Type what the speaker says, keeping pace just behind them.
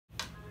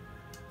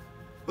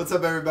What's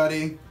up,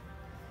 everybody?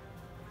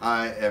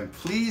 I am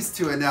pleased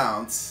to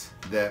announce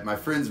that my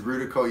friends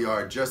Rootikal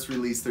Yard just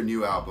released their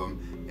new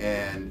album,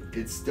 and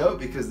it's dope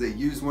because they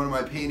used one of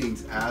my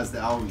paintings as the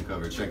album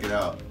cover. Check it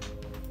out.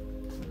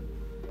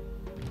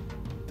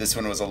 This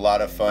one was a lot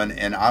of fun,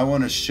 and I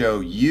want to show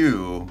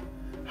you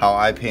how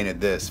I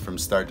painted this from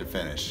start to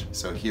finish.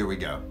 So here we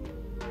go.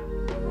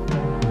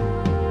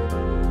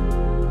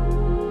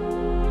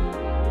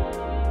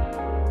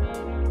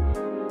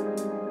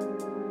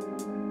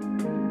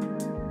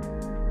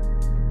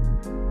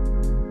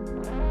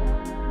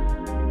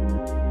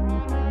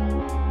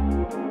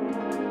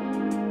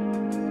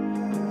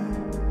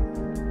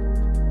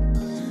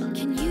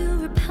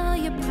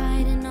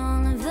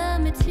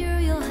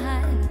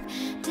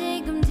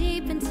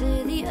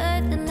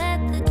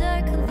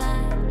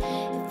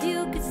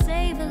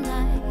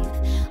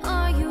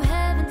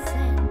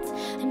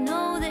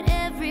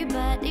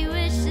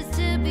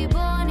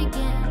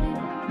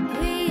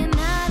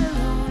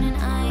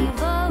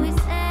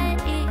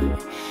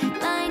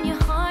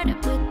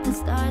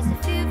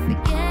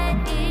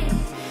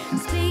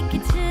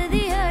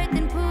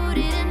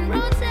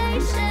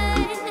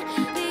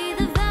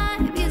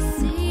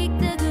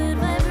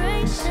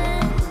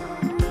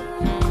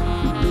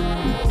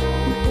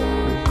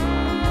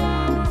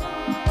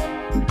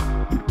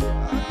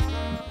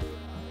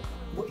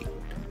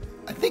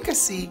 I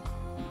see,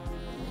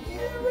 yeah,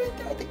 right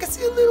there. I think I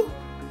see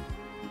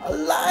a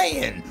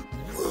lion.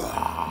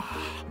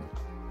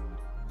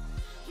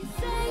 You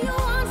say you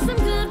want some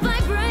good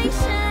vibration.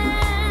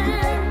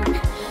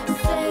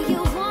 Say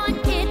you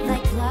want it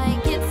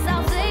like it's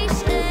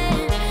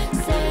salvation.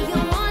 Say you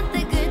want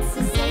the good,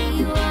 so say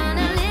you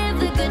wanna live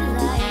the good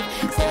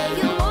life. Say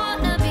you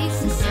wanna be,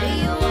 so say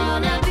you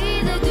wanna be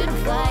the good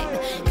vibe.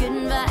 Good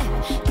vibe,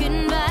 good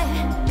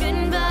vibe,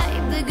 good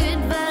vibe, the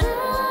good vibe.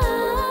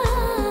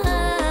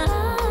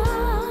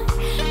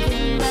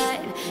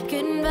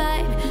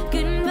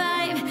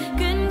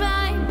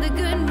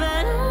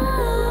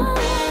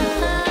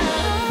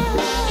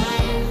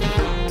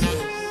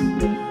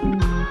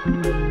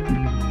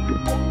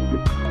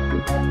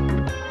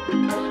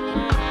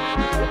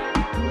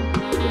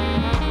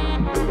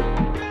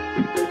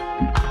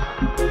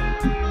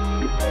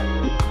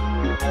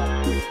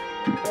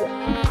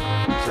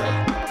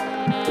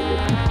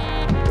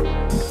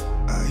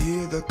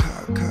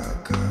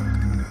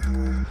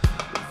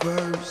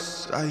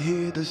 I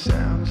hear the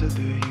sounds of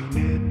the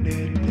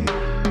universe,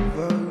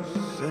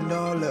 and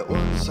all at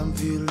once I'm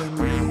feeling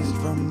raised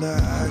from the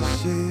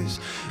ashes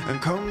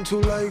and come to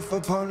life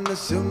upon the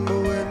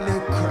symbol when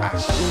it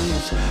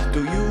crashes.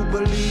 Do you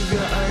believe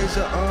your eyes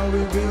are all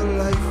in real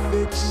life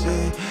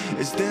fiction?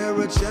 Is there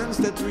a chance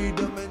that 3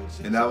 dimensions?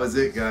 And that was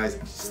it, guys.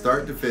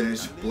 Start to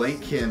finish,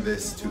 blank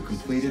canvas to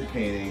completed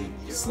painting.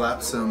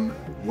 Slap some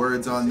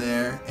words on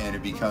there, and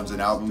it becomes an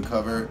album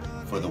cover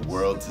for the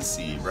world to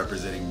see,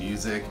 representing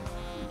music.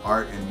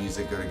 Art and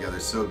music go together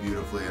so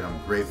beautifully, and I'm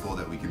grateful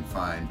that we can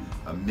find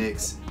a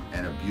mix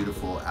and a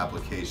beautiful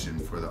application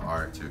for the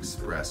art to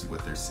express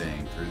what they're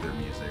saying through their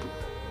music.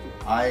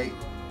 I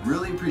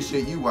really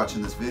appreciate you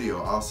watching this video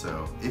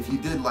also. If you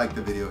did like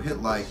the video,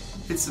 hit like,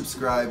 hit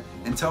subscribe,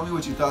 and tell me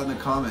what you thought in the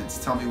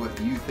comments. Tell me what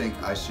you think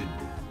I should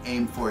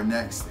aim for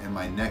next in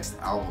my next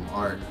album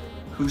art.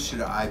 Who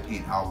should I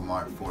paint album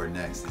art for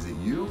next? Is it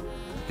you?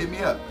 Hit me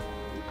up.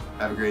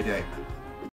 Have a great day.